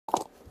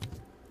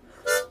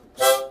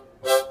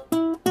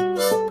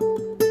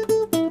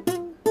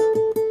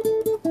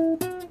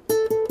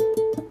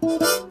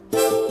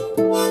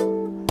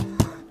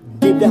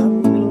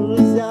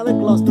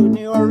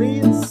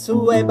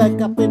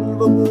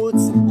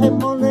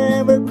I'm on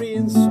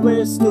evergreens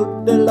where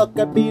stood the lock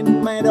I've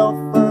been made of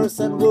furs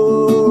and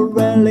wood,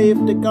 where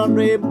lived the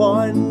country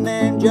boy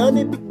named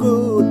Johnny B.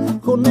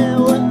 Goode, who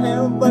never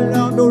ever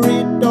learned to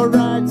read or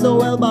write so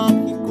well, but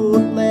he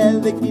could play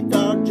the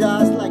guitar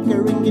just like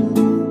a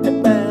ringing a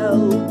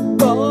bell.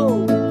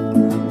 Go,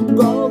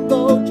 go,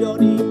 go,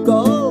 Johnny,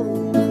 go,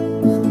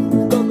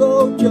 go,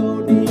 go,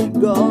 Johnny,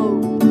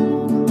 go,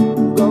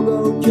 go,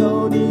 go,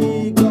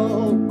 Johnny,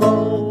 go,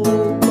 go,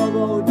 go,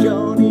 go,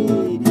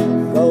 Johnny,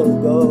 go,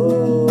 go,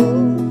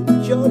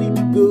 Johnny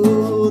B.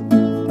 Goode.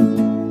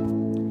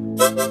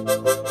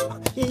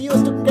 He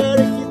used to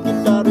carry his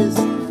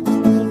guitarist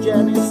to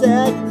Johnny's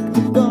sack,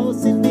 go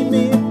sit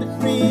beneath the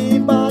tree,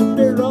 but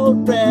the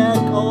road track.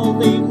 All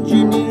the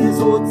engineers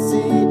would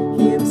see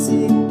him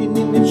sitting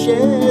in the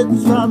shade,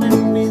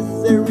 strumming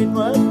misery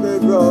when the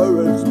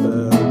drawers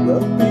burned.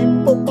 When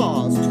people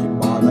passed him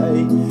by,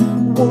 they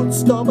would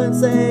stop and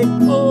say,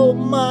 oh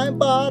my,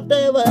 but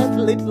that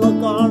little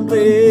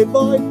country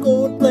boy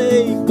could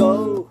play.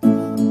 Go,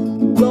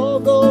 go,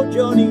 go,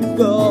 Johnny,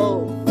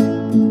 go,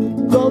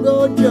 go,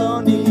 go,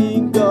 Johnny,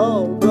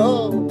 go,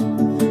 go,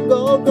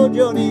 go, go,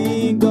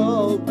 Johnny,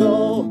 go,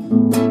 go,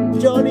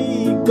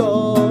 Johnny,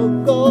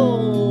 go,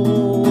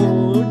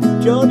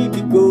 go, Johnny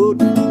B.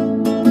 Goode.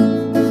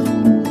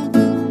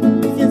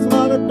 His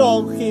mother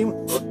told him,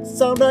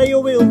 someday you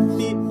will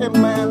be a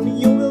man,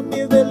 you will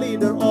be the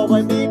leader of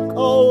a big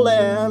old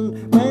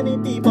land. Many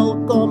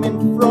people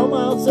coming from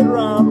else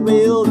around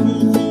will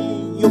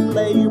hear you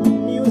play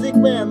music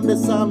when the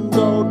sun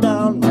goes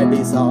down.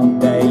 Maybe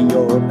someday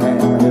your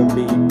name will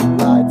be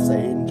like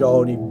Saint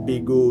Johnny B.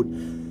 Goode.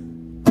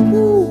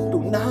 Ooh,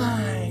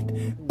 tonight,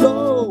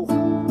 go,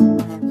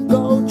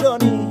 go,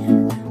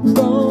 Johnny,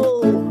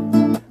 go,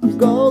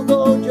 go,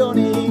 go,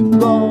 Johnny,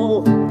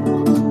 go,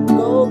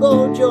 go,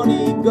 go,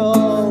 Johnny,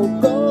 go,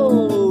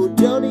 go,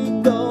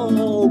 Johnny,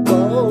 go,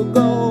 go,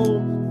 go,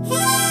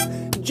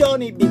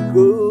 Johnny B.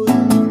 Goode.